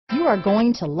you are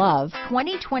going to love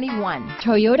 2021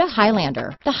 Toyota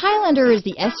Highlander. The Highlander is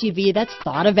the SUV that's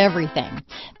thought of everything.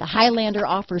 The Highlander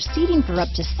offers seating for up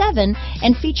to 7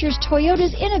 and features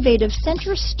Toyota's innovative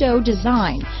center stow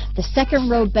design. The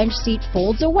second row bench seat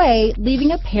folds away,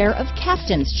 leaving a pair of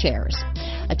captain's chairs.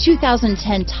 A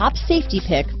 2010 top safety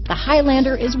pick, the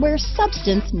Highlander is where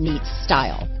substance meets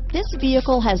style. This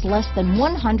vehicle has less than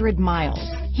 100 miles.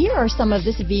 Here are some of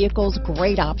this vehicle's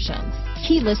great options: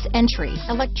 keyless entry,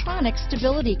 electronic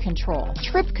stability control,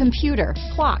 trip computer,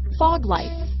 clock, fog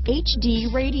lights,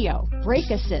 HD radio, brake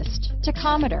assist,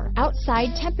 tachometer,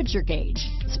 outside temperature gauge,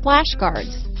 splash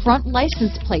guards, front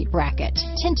license plate bracket,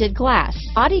 tinted glass,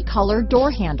 body color door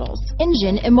handles,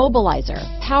 engine immobilizer,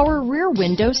 power rear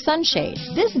window sunshade.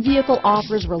 This vehicle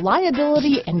offers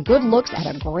reliability and good looks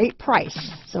at a great price.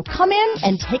 So come in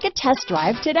and take a test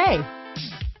drive today.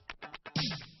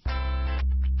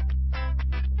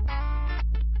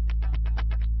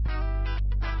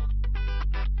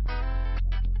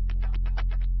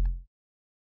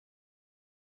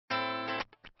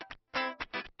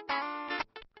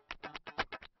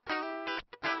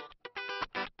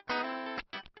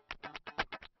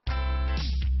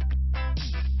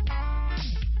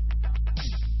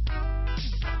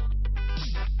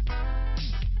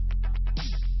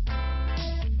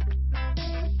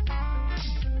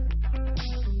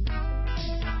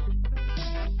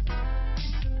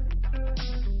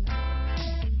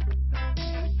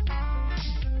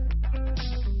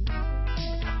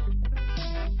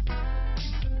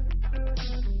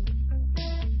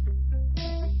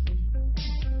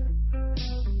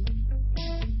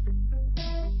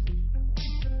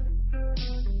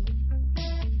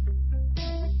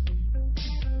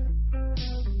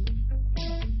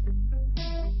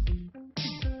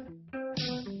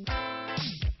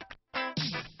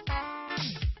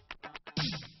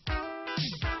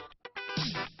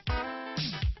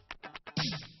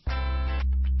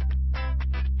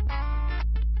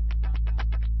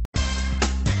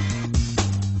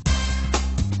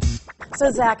 So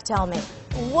Zach, tell me,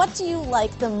 what do you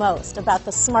like the most about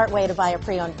the smart way to buy a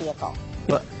pre-owned vehicle?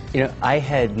 Well, I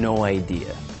had no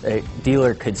idea a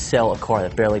dealer could sell a car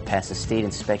that barely passed a state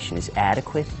inspection is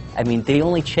adequate. I mean, they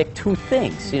only check 2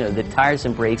 things. The tires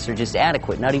and brakes are just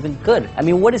adequate, not even good. I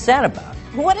mean, what is that about?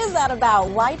 What is that about?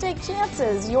 Why take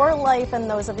chances? Your life and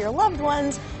those of your loved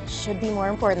ones should be more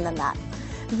important than that.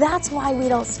 That's why we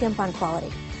don't skimp on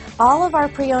quality. All of our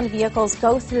pre-owned vehicles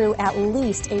go through at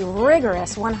least a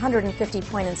rigorous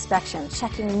 150-point inspection,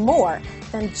 checking more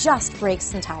than just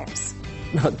brakes and tires.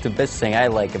 The best thing I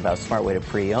like about Smart Way to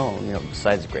Pre-Own,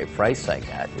 besides the great price I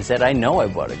got, is that I know I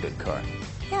bought a good car.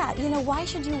 Yeah, why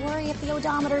should you worry if the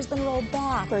odometer's been rolled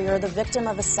back, or you're the victim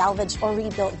of a salvaged or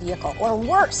rebuilt vehicle, or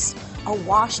worse, a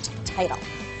washed title?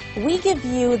 We give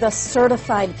you the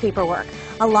certified paperwork,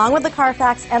 along with the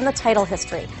Carfax and the title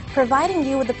history, providing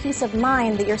you with the peace of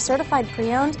mind that your certified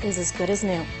pre-owned is as good as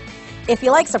new. If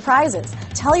you like surprises,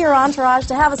 tell your entourage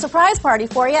to have a surprise party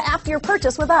for you after your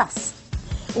purchase with us.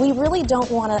 We really don't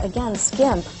want to, again,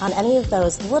 skimp on any of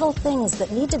those little things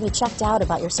that need to be checked out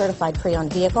about your certified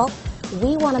pre-owned vehicle.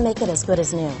 We want to make it as good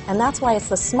as new, and that's why it's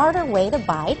the smarter way to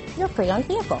buy your pre-owned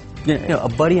vehicle. A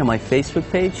buddy on my Facebook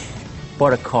page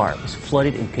bought a car. It was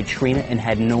flooded in Katrina and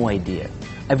had no idea.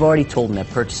 I've already told him that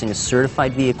purchasing a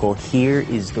certified vehicle here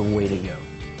is the way to go.